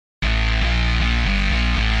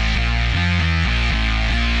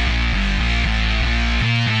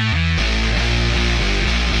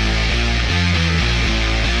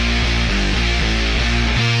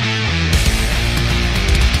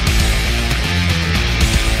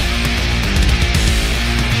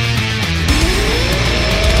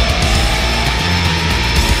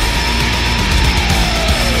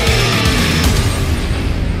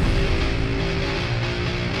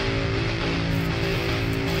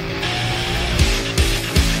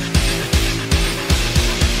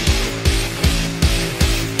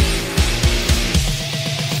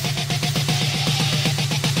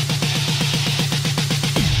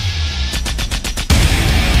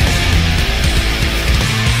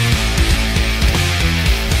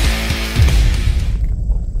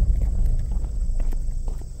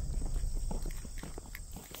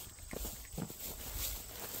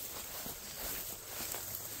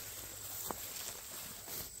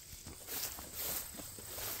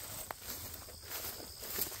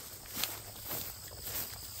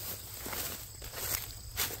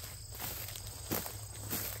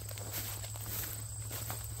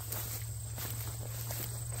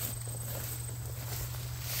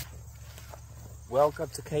Welcome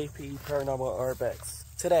to KP Paranormal Urbex.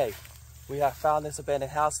 Today, we have found this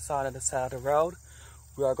abandoned house inside on the side of the road.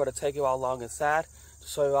 We are going to take you all along inside to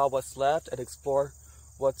show you all what's left and explore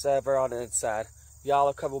what's ever on the inside. Y'all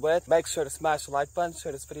are coming with. Make sure to smash the like button,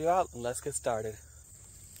 share this video out, and let's get started.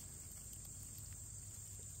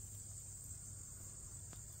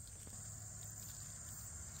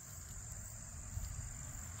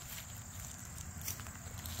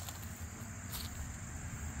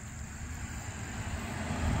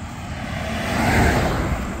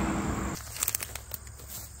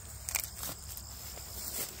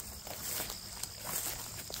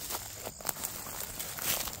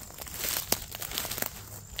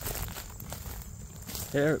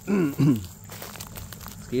 Here,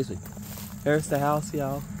 excuse me. Here's the house,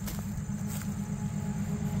 y'all.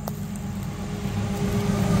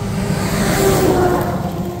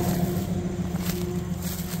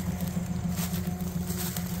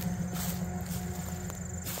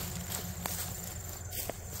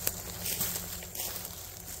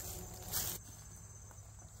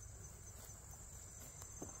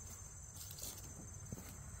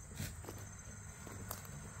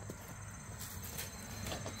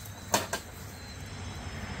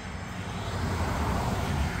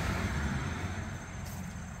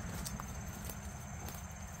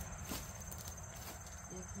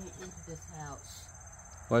 Into this house.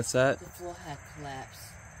 What's that? The floor had collapsed.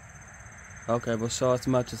 Okay, we'll show as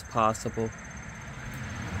much as possible.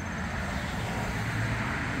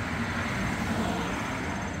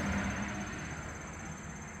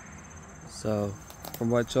 So, from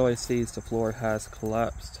what Joey sees, the floor has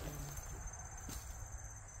collapsed.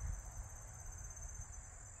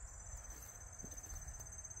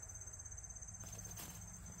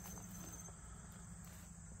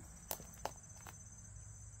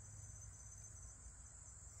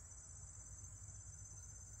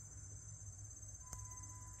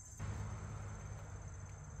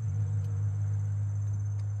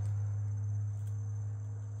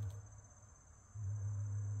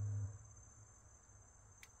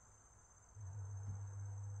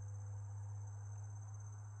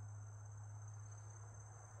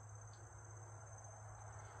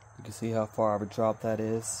 You can see how far of a drop that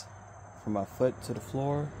is from my foot to the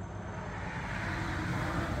floor.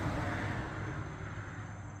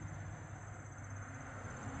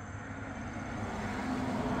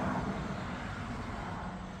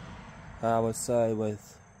 I would say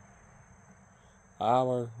with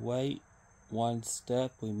our weight, one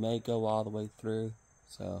step, we may go all the way through.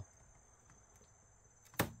 So,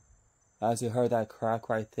 as you heard that crack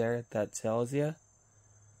right there, that tells you.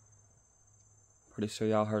 Pretty sure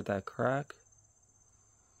y'all heard that crack.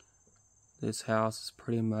 This house is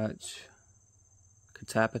pretty much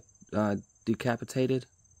decapitated.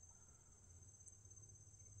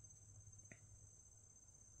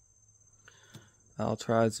 I'll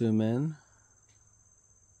try to zoom in.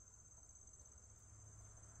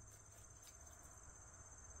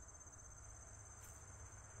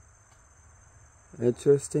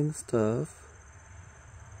 Interesting stuff.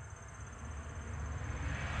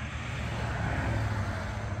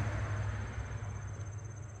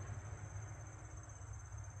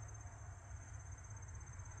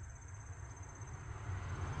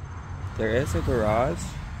 There is a garage.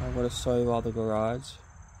 I'm going to show you all the garage.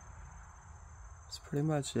 That's pretty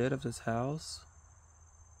much it of this house.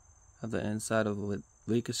 Of the inside of what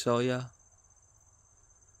we could show you.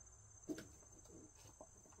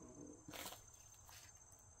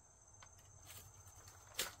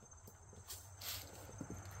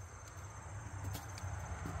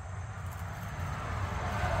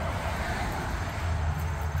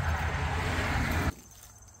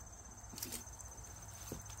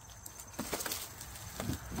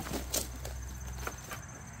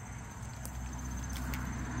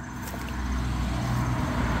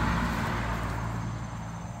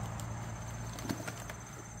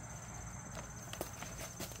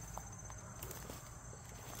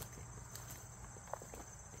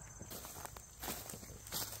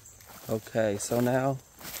 Okay, so now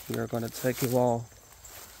we are going to take you all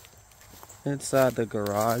inside the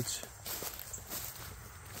garage.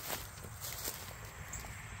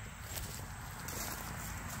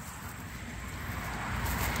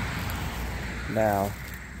 Now,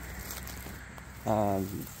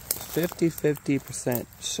 50%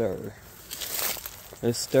 sure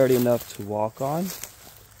it's sturdy enough to walk on,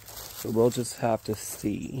 but we'll just have to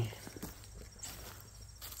see.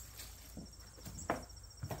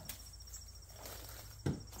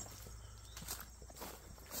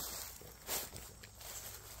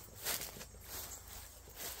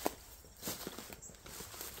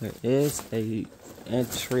 There is a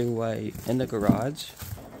entryway in the garage.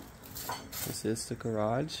 This is the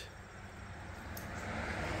garage.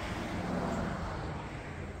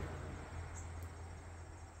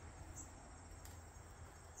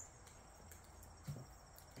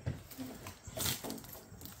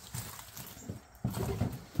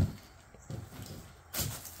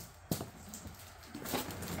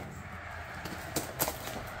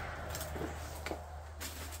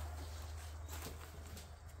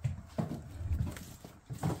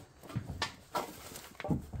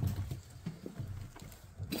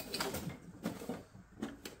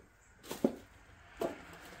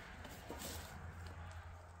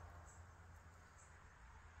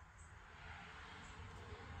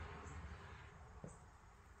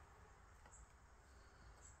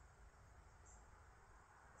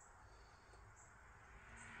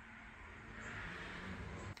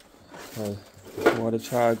 I want to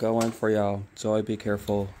try going for y'all. Joy, be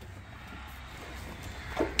careful.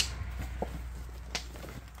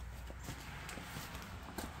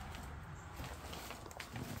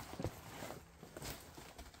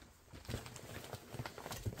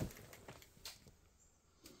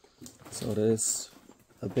 So it is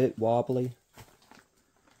a bit wobbly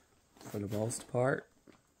for the most part.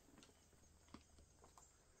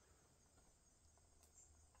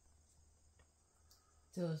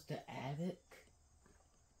 So it's the attic.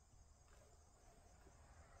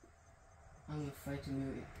 I'm afraid to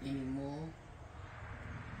move it anymore.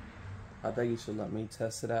 I think you should let me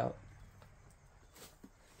test it out.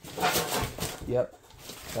 Yep,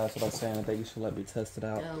 that's what I'm saying. I think you should let me test it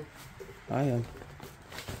out. No. I am.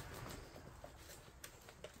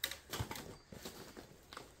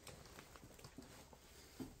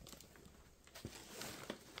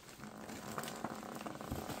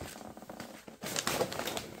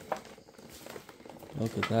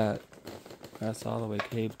 Look at that. That's all the way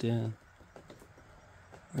caved in.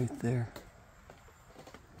 Right there.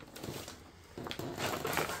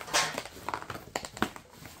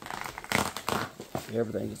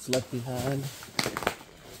 Everything is left behind.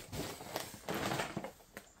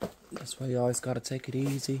 That's why you always gotta take it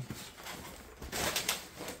easy.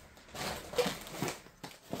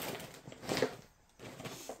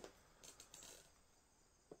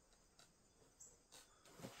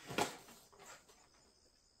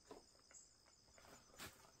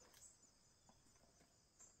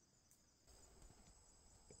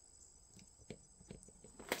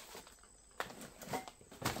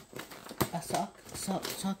 A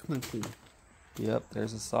sock monkey. Yep,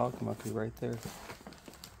 there's a sock monkey right there.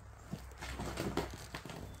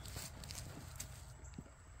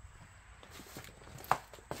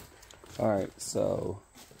 Alright, so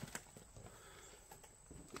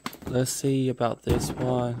let's see about this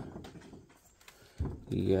one.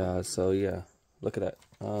 Yeah, so yeah, look at that.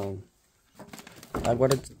 I'm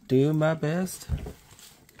gonna do my best.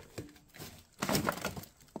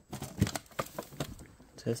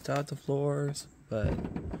 Test out the floors, but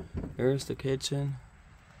here's the kitchen.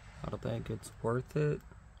 I don't think it's worth it.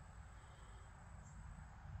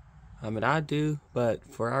 I mean, I do, but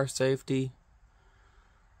for our safety,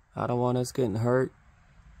 I don't want us getting hurt.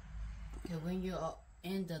 Yeah, when you're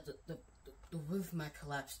in the roof might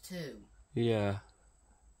collapse too. Yeah.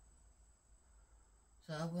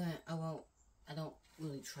 So I don't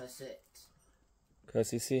really trust it.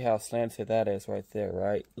 Because you see how slanted that is right there,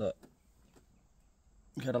 right? Look.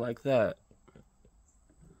 Kind of like that.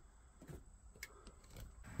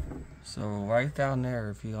 So right down there,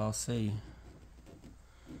 if you all see,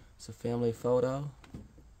 it's a family photo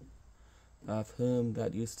of whom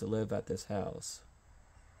that used to live at this house.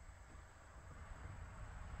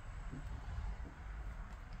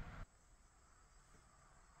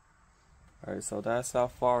 Alright, so that's how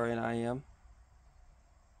far in I am.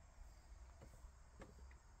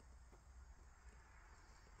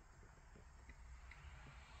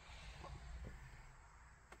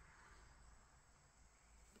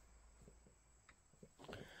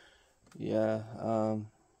 Yeah,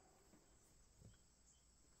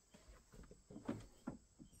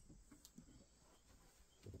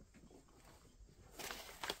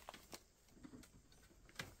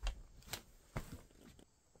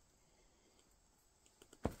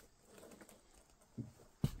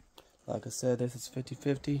 like I said, this is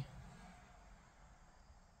 50-50.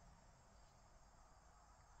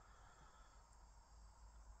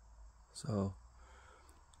 So,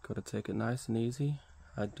 gotta take it nice and easy.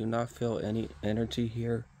 I do not feel any energy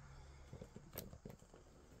here.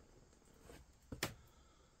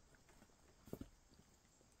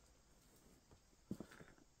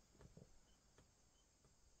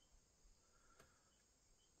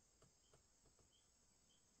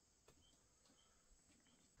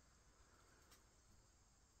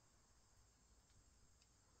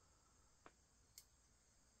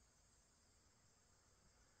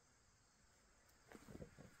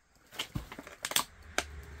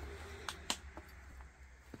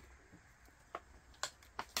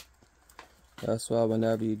 That's why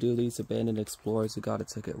whenever you do these abandoned explorers, you gotta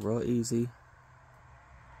take it real easy.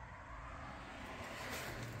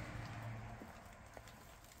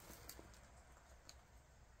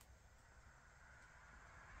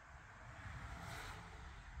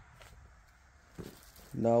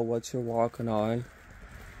 Know what you're walking on.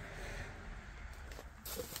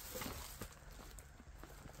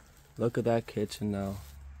 Look at that kitchen now.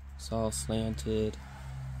 It's all slanted.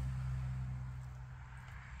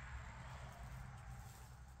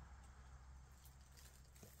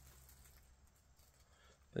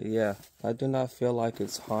 But yeah, I do not feel like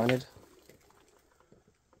it's haunted.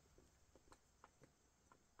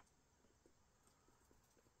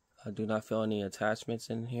 I do not feel any attachments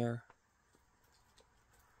in here.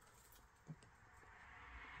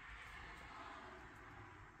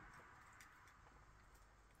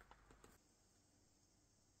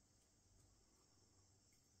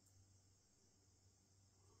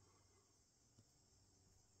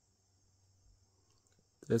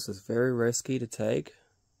 This is very risky to take.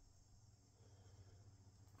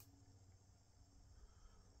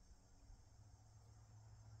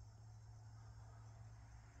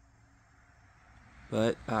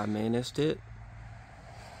 But I managed it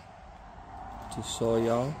to show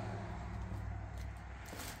y'all.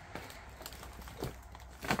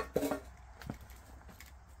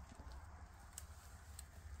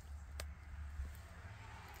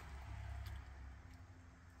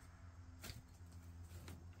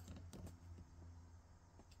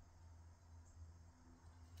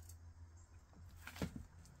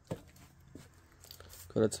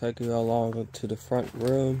 Gonna take you along to the front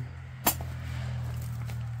room.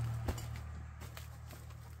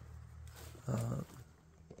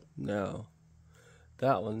 No,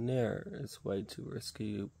 that one there is way too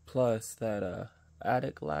risky. Plus that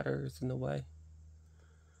attic ladder is in the way.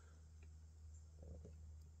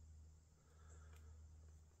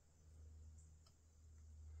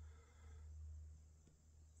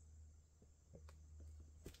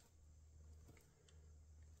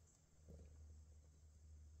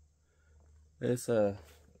 It's a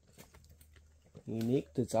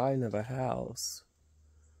unique design of a house.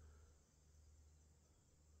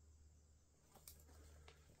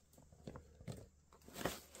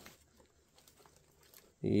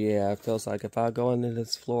 Yeah, it feels like if I go into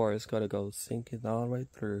this floor, it's gonna go sinking all the way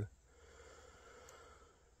through.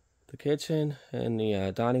 The kitchen and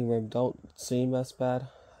the dining room don't seem as bad.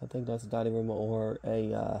 I think that's a dining room or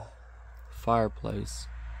a fireplace.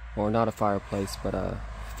 Or not a fireplace, but a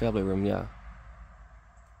family room, yeah.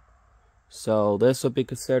 So this would be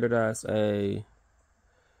considered as a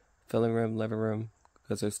family room, living room,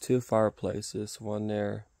 because there's two fireplaces, one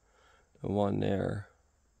there and one there.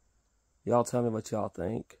 Y'all tell me what y'all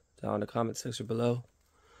think down in the comment section below.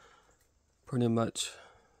 Pretty much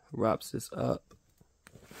wraps this up.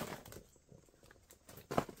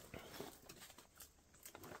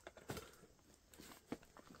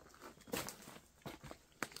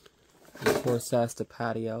 And of course, that's the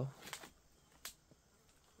patio.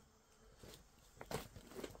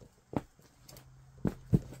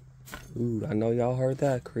 Ooh, I know y'all heard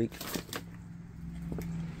that creak.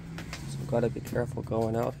 So gotta be careful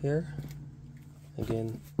going out here.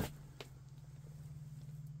 Again,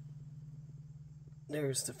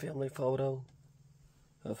 there's the family photo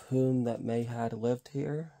of whom that may had lived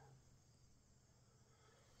here.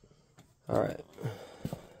 Alright.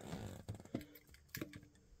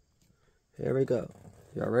 Here we go.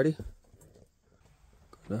 Y'all ready?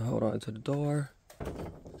 Gonna hold on to the door.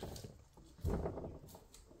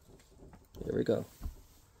 Here we go.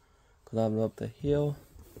 Climbing up the hill.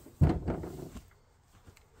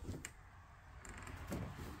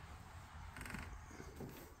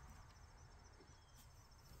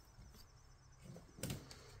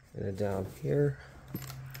 And then down here.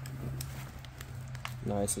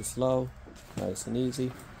 Nice and slow. Nice and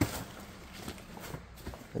easy.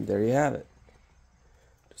 And there you have it.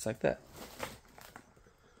 Just like that.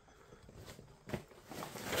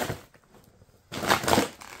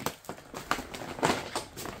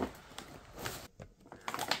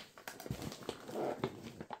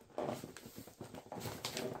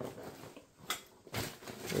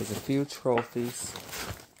 There's a few trophies.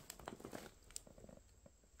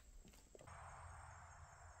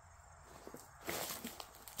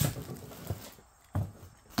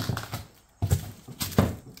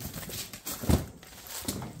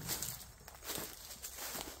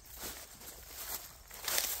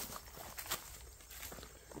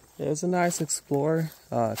 It was a nice explorer,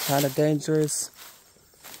 kind of dangerous,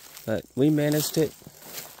 but we managed it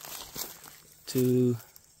to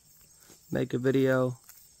make a video.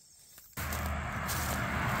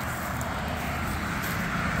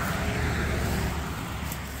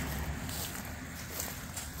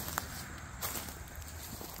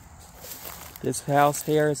 This house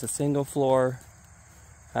here is a single floor,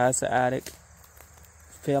 has an attic,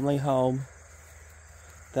 family home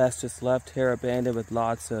that's just left here abandoned with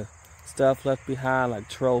lots of stuff left behind like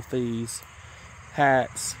trophies,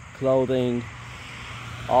 hats, clothing,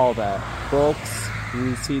 all that. Books,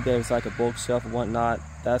 you see there's like a bookshelf and whatnot,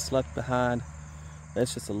 that's left behind.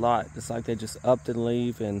 It's just a lot. It's like they just upped and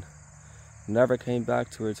leave and never came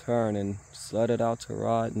back to return and just let it out to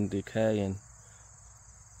rot and decay and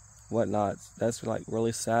whatnot. That's like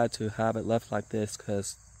really sad to have it left like this,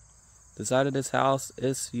 because the side of this house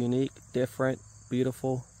is unique, different,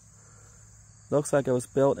 beautiful. Looks like it was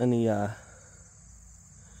built in the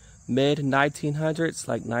mid 1900s,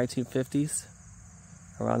 like 1950s,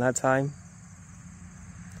 around that time.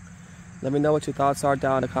 Let me know what your thoughts are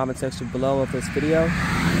down in the comment section below of this video.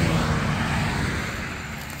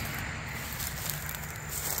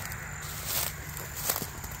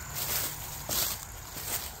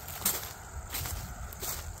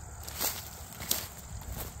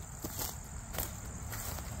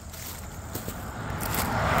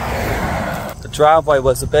 The driveway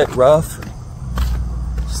was a bit rough,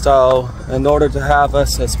 so in order to have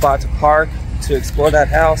us a spot to park to explore that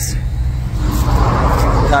house,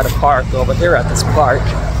 we had to park over here at this park.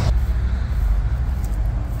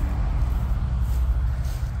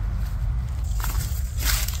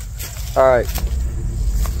 Alright,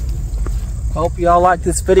 hope y'all like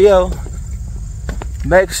this video.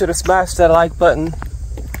 Make sure to smash that like button,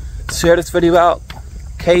 share this video out.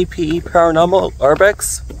 KP Paranormal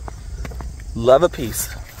Urbex. Love and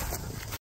peace.